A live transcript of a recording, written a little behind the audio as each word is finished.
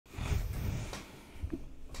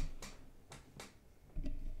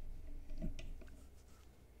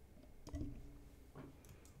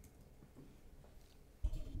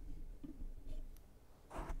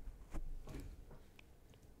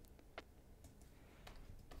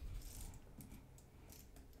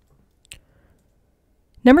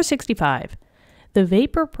Number 65. The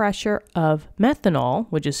vapor pressure of methanol,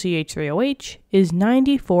 which is CH3OH, is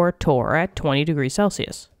 94 torr at 20 degrees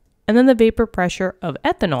Celsius. And then the vapor pressure of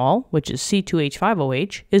ethanol, which is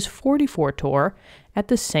C2H5OH, is 44 torr at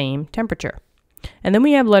the same temperature. And then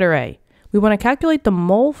we have letter A. We want to calculate the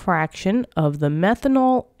mole fraction of the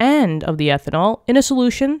methanol and of the ethanol in a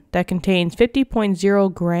solution that contains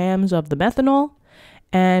 50.0 grams of the methanol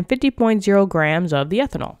and 50.0 grams of the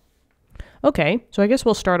ethanol. Okay, so I guess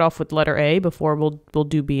we'll start off with letter A before we'll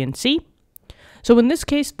do B and C. So in this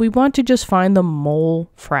case, we want to just find the mole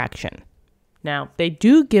fraction. Now, they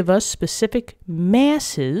do give us specific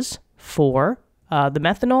masses for the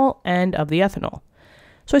methanol and of the ethanol.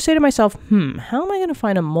 So I say to myself, how am I going to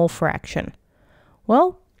find a mole fraction?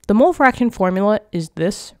 Well, the mole fraction formula is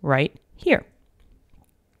this right here.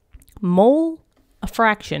 Mole, a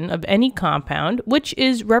fraction of any compound, which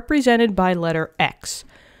is represented by letter X.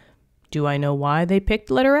 Do I know why they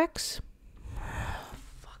picked letter X?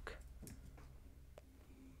 Fuck.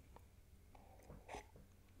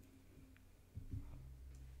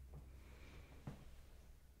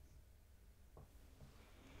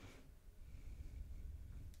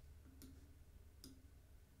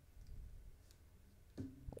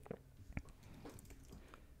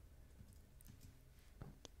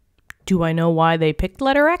 Do I know why they picked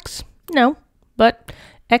letter X? No, but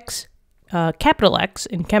X, capital X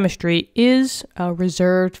in chemistry is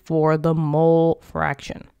reserved for the mole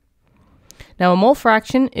fraction. Now, a mole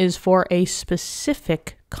fraction is for a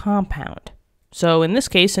specific compound. So in this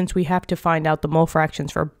case, since we have to find out the mole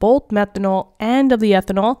fractions for both methanol and of the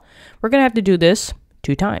ethanol, we're going to have to do this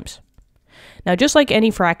 2 times. Now, just like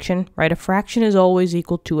any fraction, right, a fraction is always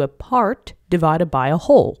equal to a part divided by a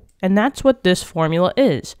whole. And that's what this formula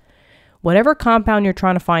is. Whatever compound you're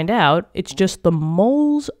trying to find out, it's just the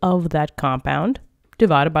moles of that compound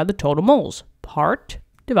divided by the total moles. Part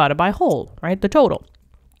divided by whole, right? The total.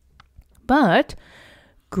 But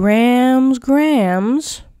grams,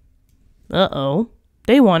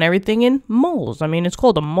 they want everything in moles. I mean, it's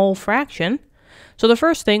called a mole fraction. So the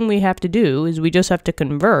first thing we have to do is we just have to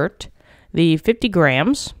convert the 50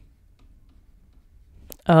 grams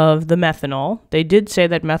of the methanol. They did say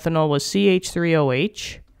that methanol was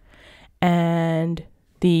CH3OH. And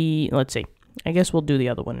let's see, I guess we'll do the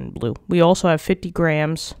other one in blue. We also have 50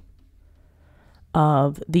 grams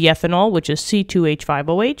of the ethanol, which is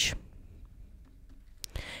C2H5OH.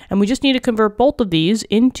 And we just need to convert both of these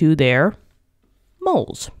into their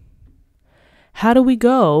moles. How do we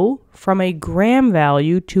go from a gram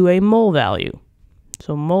value to a mole value?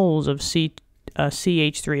 So moles of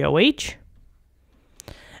CH3OH,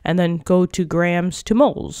 and then go to grams to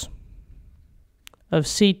moles of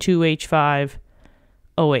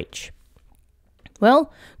C2H5OH.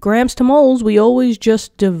 Well, grams to moles, we always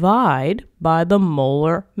just divide by the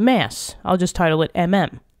molar mass. I'll just title it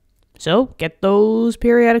MM. So get those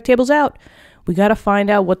periodic tables out. We got to find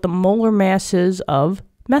out what the molar mass is of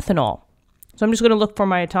methanol. So I'm just going to look for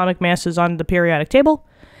my atomic masses on the periodic table.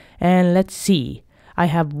 And let's see. I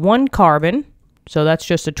have 1 carbon, so that's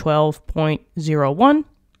just a 12.01.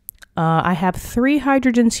 I have 3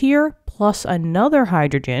 hydrogens here, plus another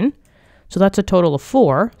hydrogen, so that's a total of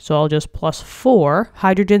 4, so I'll just plus 4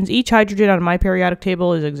 hydrogens. Each hydrogen on my periodic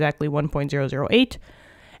table is exactly 1.008,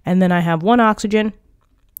 and then I have 1 oxygen,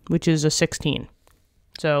 which is a 16.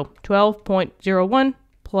 So 12.01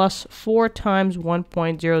 plus 4 times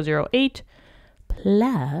 1.008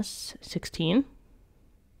 plus 16,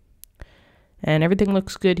 and everything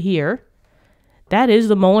looks good here. That is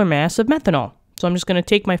the molar mass of methanol. So I'm just going to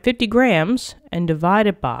take my 50 grams and divide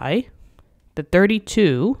it by the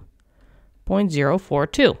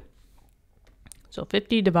 32.042. So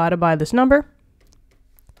 50 divided by this number,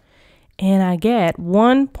 and I get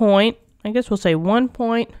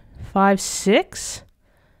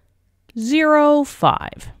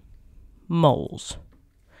 1.5605 moles.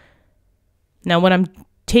 Now when I'm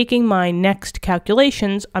taking my next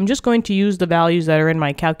calculations, I'm just going to use the values that are in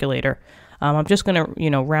my calculator. I'm just going to,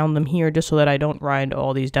 round them here just so that I don't round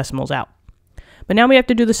all these decimals out. But now we have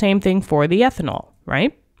to do the same thing for the ethanol,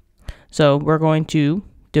 right? So we're going to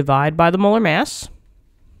divide by the molar mass.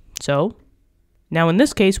 So now in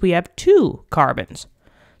this case, we have 2 carbons.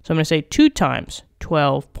 So I'm going to say 2 times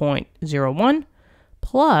 12.01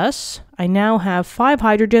 plus, I now have 5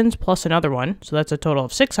 hydrogens plus another one. So that's a total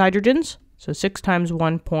of 6 hydrogens. So 6 times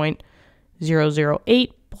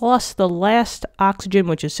 1.008 plus the last oxygen,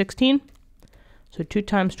 which is 16. So 2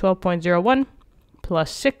 times 12.01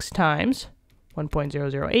 plus 6 times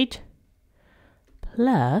 1.008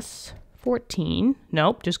 plus 14.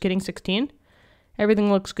 Nope, just kidding, 16.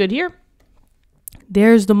 Everything looks good here.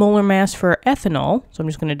 there's the molar mass for ethanol. So I'm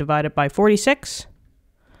just going to divide it by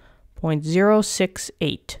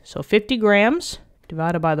 46.068. So 50 grams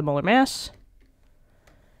divided by the molar mass.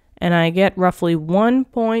 And I get roughly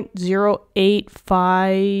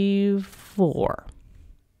 1.0854.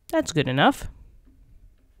 That's good enough.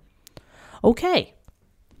 Okay.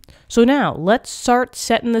 So now let's start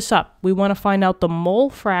setting this up. We want to find out the mole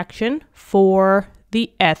fraction for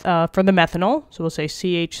the methanol. So we'll say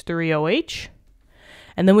CH3OH.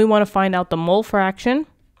 And then we want to find out the mole fraction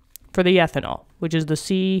for the ethanol, which is the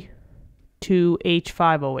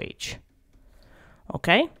C2H5OH.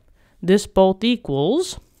 Okay? This both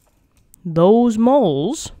equals those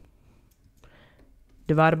moles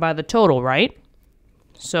divided by the total, right?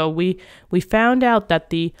 So we found out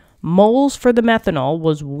that the moles for the methanol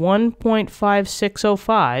was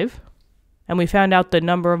 1.5605, and we found out the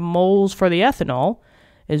number of moles for the ethanol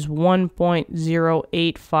is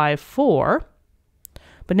 1.0854.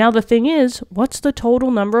 But now the thing is, what's the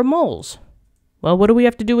total number of moles? Well, what do we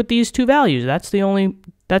have to do with these two values? That's the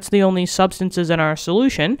only substances in our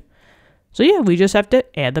solution. So yeah, we just have to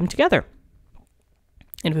add them together.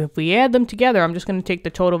 And if we add them together, I'm just going to take the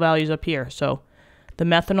total values up here. So the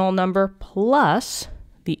methanol number plus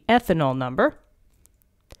the ethanol number.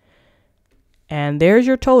 And there's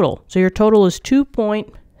your total. So your total is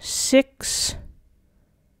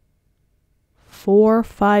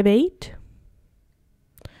 2.6458.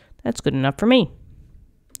 That's good enough for me.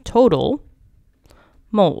 Total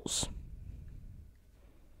moles.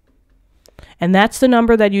 And that's the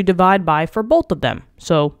number that you divide by for both of them.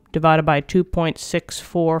 So divided by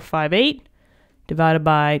 2.6458 divided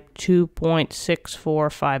by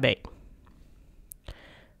 2.6458.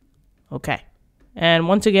 Okay. And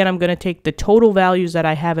once again, I'm going to take the total values that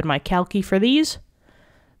I have in my calci for these.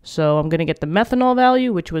 So I'm going to get the methanol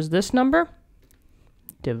value, which was this number,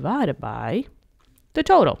 divided by the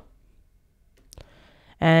total.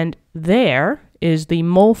 And there is the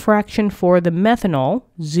mole fraction for the methanol,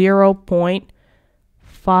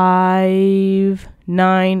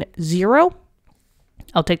 0.590.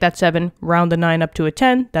 I'll take that 7, round the 9 up to a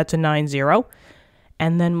 10. That's a 90.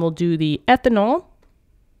 And then we'll do the ethanol.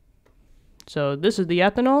 So this is the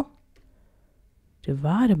ethanol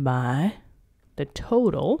divided by the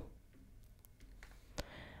total.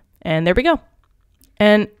 And there we go.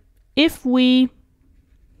 And if we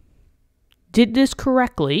did this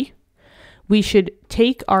correctly, we should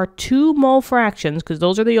take our two mole fractions, because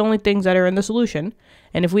those are the only things that are in the solution,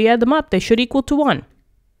 and if we add them up, they should equal to 1.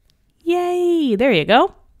 Yay! There you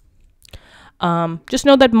go. Just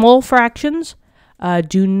know that mole fractions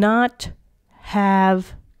do not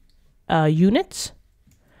have units.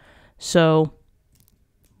 So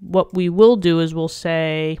what we will do is we'll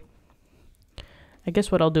say, I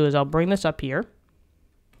guess what I'll do is I'll bring this up here,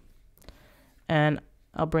 and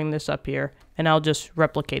I'll bring this up here, and I'll just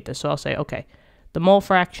replicate this. So I'll say, okay, the mole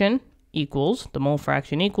fraction equals, we'll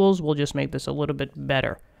just make this a little bit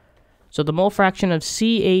better. So the mole fraction of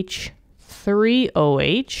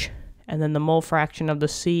CH3OH, and then the mole fraction of the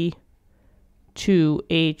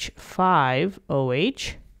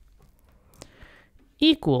C2H5OH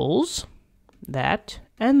equals that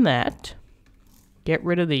and that. Get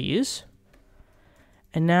rid of these.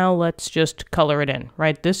 And now let's just color it in,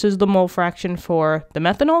 right? This is the mole fraction for the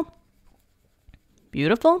methanol.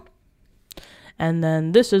 Beautiful. And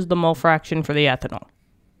then this is the mole fraction for the ethanol.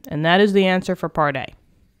 And that is the answer for part A.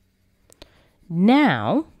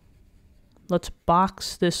 Now, let's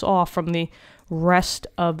box this off from the rest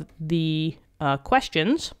of the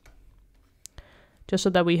questions, just so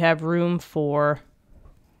that we have room for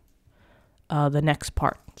the next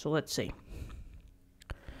part. So let's see.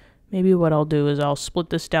 Maybe what I'll do is I'll split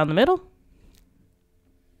this down the middle.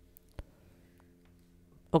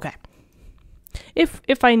 Okay.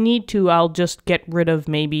 If I need to, I'll just get rid of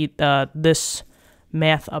maybe this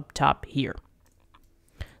math up top here.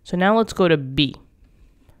 So now let's go to B.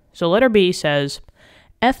 So letter B says,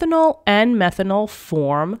 ethanol and methanol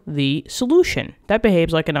form the solution that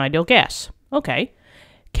behaves like an ideal gas. Okay.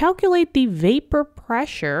 Calculate the vapor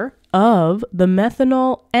pressure of the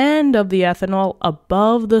methanol and of the ethanol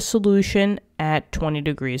above the solution at 20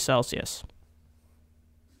 degrees Celsius.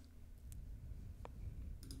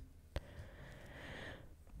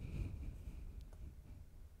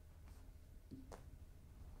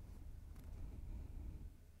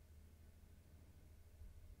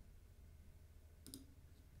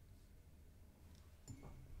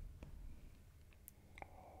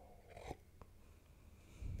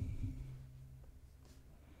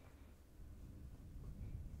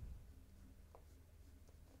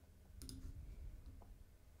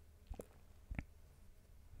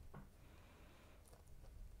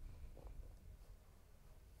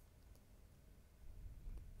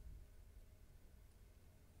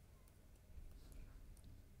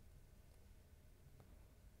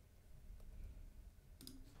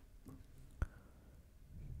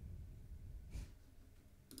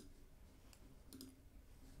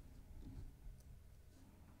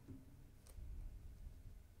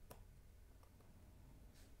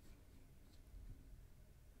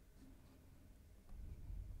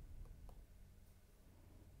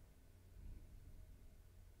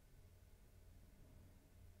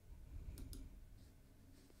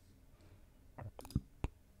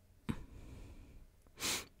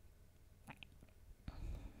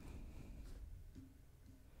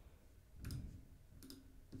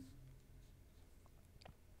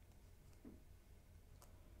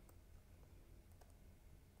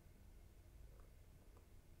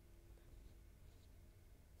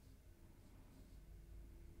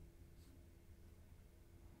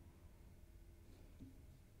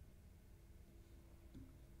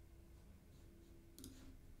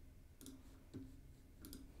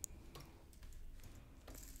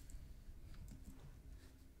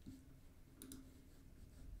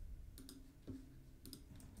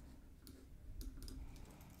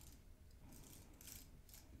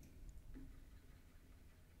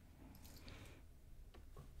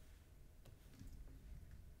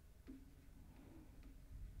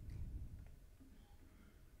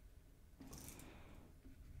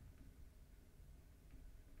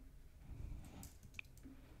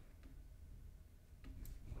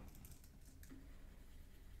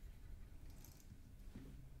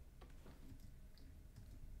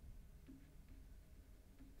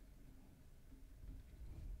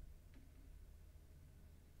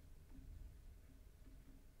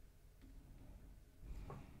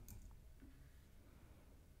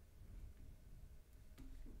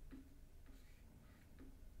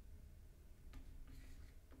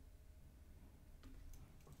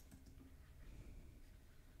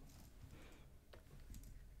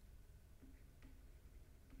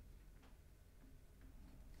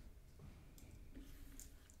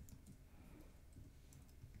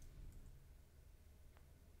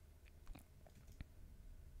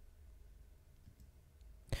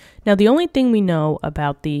 Now, the only thing we know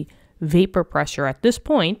about the vapor pressure at this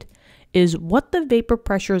point is what the vapor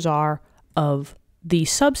pressures are of the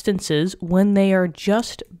substances when they are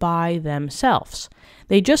just by themselves.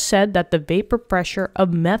 They just said that the vapor pressure of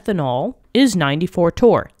methanol is 94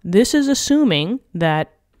 torr. This is assuming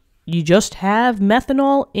that you just have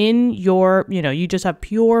methanol in your, you just have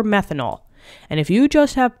pure methanol. And if you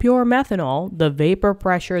just have pure methanol, the vapor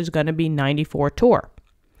pressure is going to be 94 torr.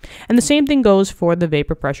 And the same thing goes for the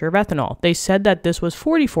vapor pressure of ethanol. They said that this was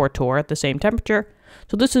 44 torr at the same temperature.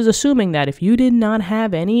 So this is assuming that if you did not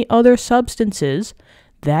have any other substances,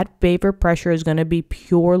 that vapor pressure is going to be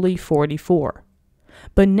purely 44.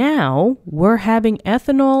 But now we're having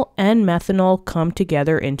ethanol and methanol come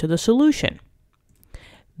together into the solution.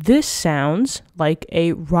 This sounds like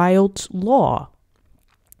a Raoult's law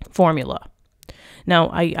formula. Now,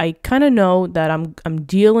 I kind of know that I'm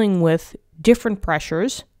dealing with different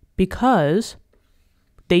pressures because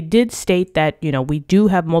they did state that, we do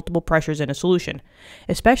have multiple pressures in a solution.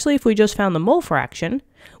 Especially if we just found the mole fraction,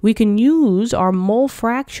 we can use our mole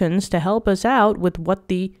fractions to help us out with what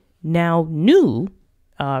the now new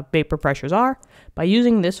vapor pressures are by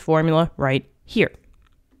using this formula right here.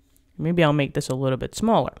 Maybe I'll make this a little bit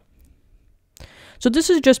smaller. So this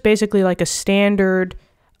is just basically like a standard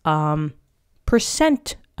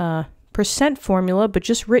percent formula, but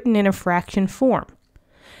just written in a fraction form.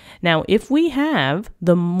 Now, if we have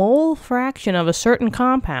the mole fraction of a certain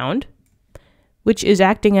compound, which is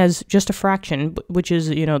acting as just a fraction, which is,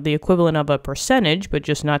 the equivalent of a percentage, but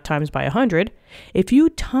just not times by 100, if you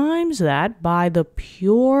times that by the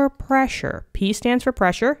pure pressure, P stands for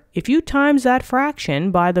pressure, if you times that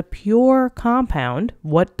fraction by the pure compound,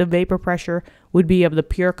 what the vapor pressure would be of the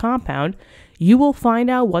pure compound, you will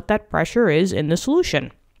find out what that pressure is in the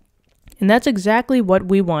solution. And that's exactly what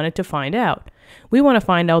we wanted to find out. We want to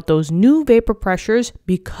find out those new vapor pressures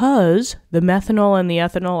because the methanol and the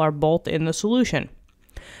ethanol are both in the solution.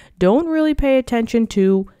 Don't really pay attention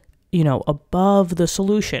to, above the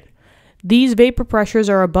solution. These vapor pressures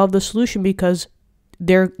are above the solution because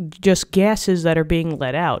they're just gases that are being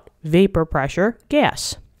let out. Vapor pressure,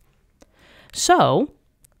 gas. So,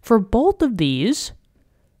 for both of these,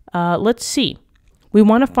 let's see. We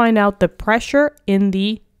want to find out the pressure in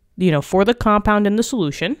the, for the compound in the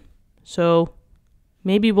solution. So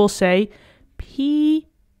maybe we'll say P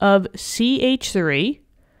of CH3OH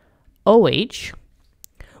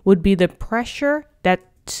would be the pressure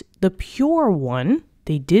that's the pure one.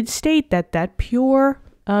 They did state that that pure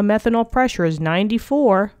methanol pressure is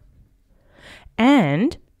 94.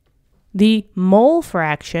 And the mole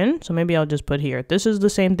fraction, so maybe I'll just put here, this is the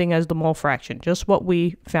same thing as the mole fraction, just what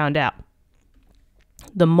we found out.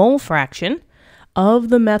 The mole fraction of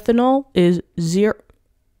the methanol is 0.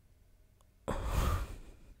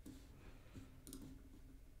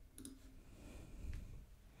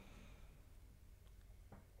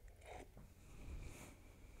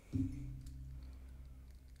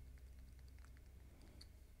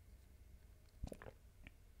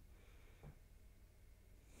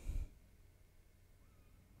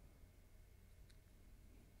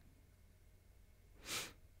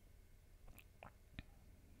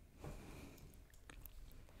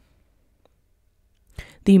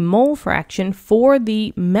 The mole fraction for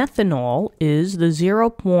the methanol is the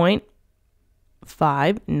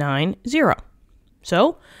 0.590.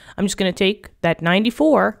 So I'm just going to take that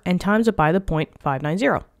 94 and times it by the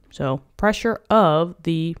 0.590. So pressure of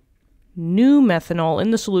the new methanol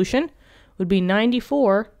in the solution would be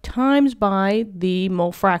 94 times by the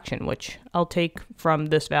mole fraction, which I'll take from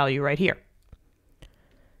this value right here.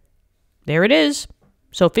 There it is.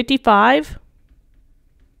 So 55.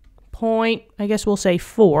 I guess we'll say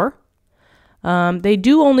 4. They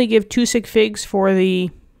do only give 2 sig figs for the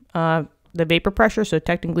vapor pressure, so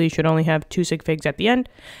technically you should only have 2 sig figs at the end.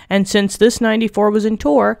 And since this 94 was in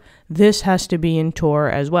torr, this has to be in torr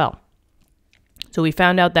as well. So we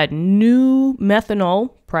found out that new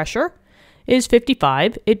methanol pressure is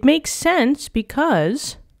 55. It makes sense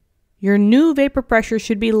because your new vapor pressure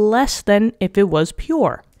should be less than if it was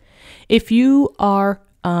pure. If you are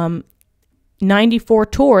 94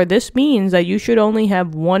 torr, this means that you should only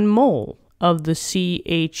have 1 mole of the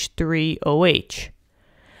CH3OH.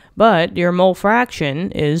 But your mole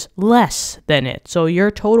fraction is less than it, so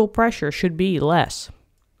your total pressure should be less.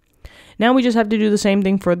 Now we just have to do the same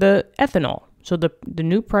thing for the ethanol. So the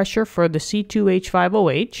new pressure for the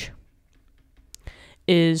C2H5OH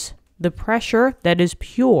is the pressure that is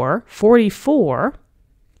pure, 44,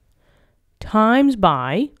 times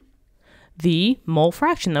by the mole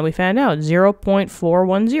fraction that we found out,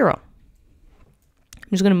 0.410. I'm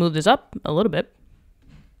just going to move this up a little bit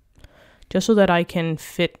just so that I can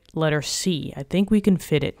fit letter C. I think we can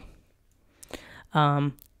fit it.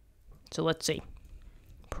 So let's see.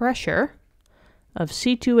 Pressure of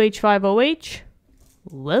C2H5OH,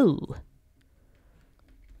 whoa,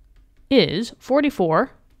 is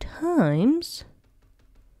 44 times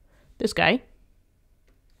this guy.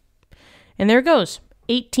 And there it goes.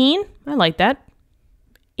 18. I like that.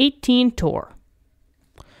 18 torr.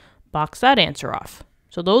 Box that answer off.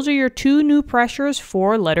 So those are your two new pressures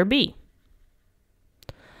for letter B.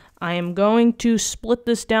 I am going to split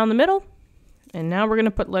this down the middle. And now we're going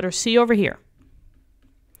to put letter C over here.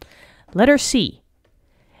 Letter C.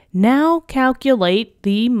 Now calculate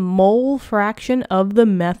the mole fraction of the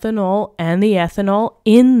methanol and the ethanol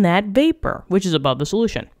in that vapor, which is above the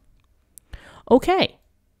solution. Okay.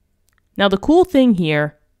 Now the cool thing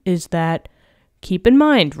here is that, keep in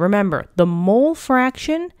mind, remember, the mole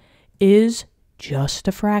fraction is just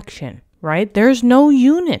a fraction, right? There's no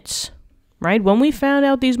units, right? When we found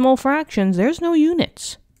out these mole fractions, there's no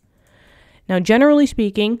units. Now, generally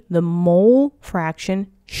speaking, the mole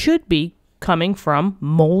fraction should be coming from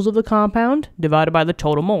moles of the compound divided by the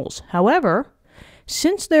total moles. However,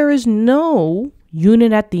 since there is no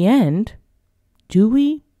unit at the end, do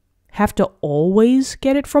we have to always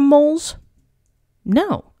get it from moles?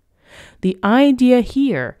 No. The idea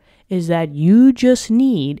here is that you just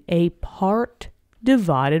need a part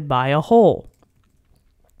divided by a whole.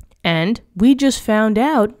 And we just found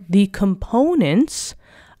out the components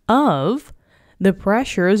of the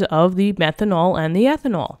pressures of the methanol and the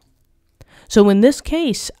ethanol. So in this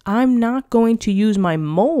case, I'm not going to use my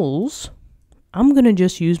moles. I'm going to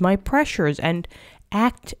just use my pressures and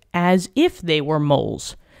act as if they were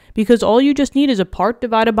moles, because all you just need is a part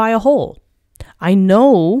divided by a whole. I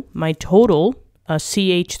know my total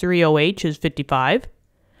CH3OH is 55.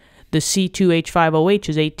 The C2H5OH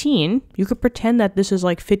is 18. You could pretend that this is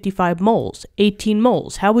like 55 moles, 18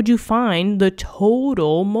 moles. How would you find the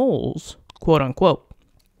total moles, quote unquote?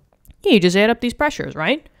 Yeah, you just add up these pressures,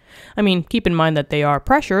 right? I mean, keep in mind that they are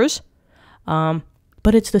pressures, but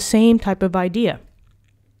it's the same type of idea.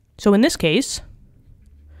 So in this case,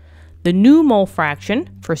 the new mole fraction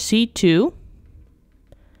for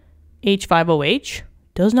C2H5OH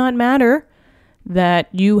does not matter that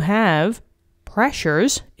you have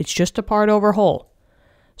pressures. It's just a part over whole.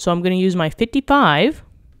 So I'm going to use my 55.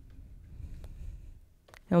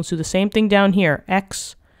 And let's do the same thing down here.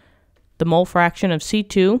 X, the mole fraction of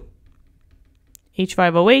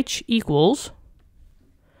C2H5OH equals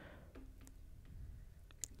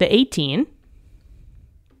the 18.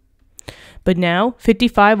 But now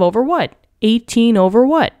 55 over what? 18 over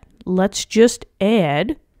what? Let's just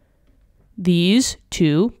add these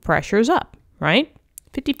two pressures up, right?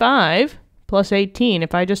 55 plus 18,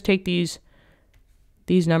 if I just take these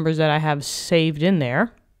numbers that I have saved in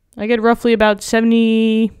there, I get roughly about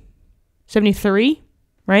 73,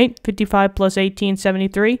 right? 55 plus 18,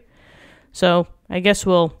 73. So I guess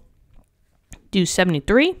we'll do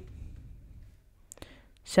 73.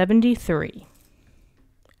 73.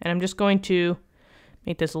 And I'm just going to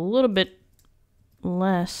make this a little bit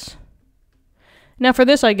less. Now for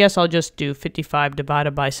this, I guess I'll just do 55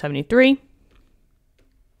 divided by 73.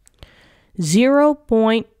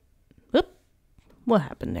 What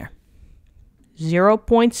happened there?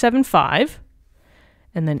 0.75.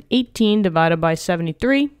 And then 18 divided by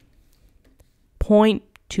 73.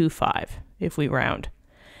 0.25 if we round.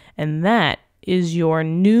 And that is your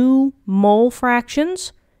new mole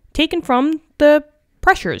fractions taken from the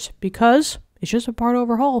pressures, because it's just a part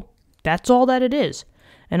over whole. That's all that it is.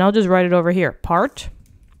 And I'll just write it over here. Part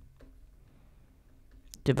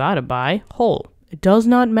divided by whole. It does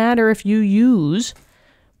not matter if you use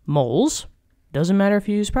moles. It doesn't matter if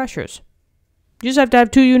you use pressures. You just have to have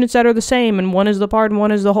two units that are the same, and one is the part and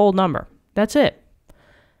one is the whole number. That's it.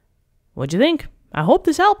 What'd you think? I hope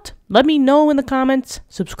this helped. Let me know in the comments.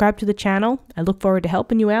 Subscribe to the channel. I look forward to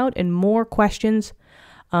helping you out and more questions.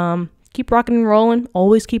 Keep rocking and rolling.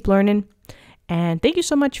 Always keep learning. And thank you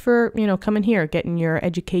so much for, coming here, getting your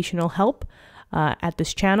educational help at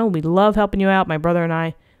this channel. We love helping you out. My brother and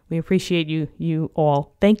I, we appreciate you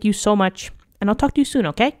all. Thank you so much. And I'll talk to you soon,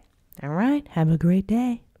 okay? All right. Have a great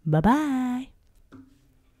day. Bye-bye.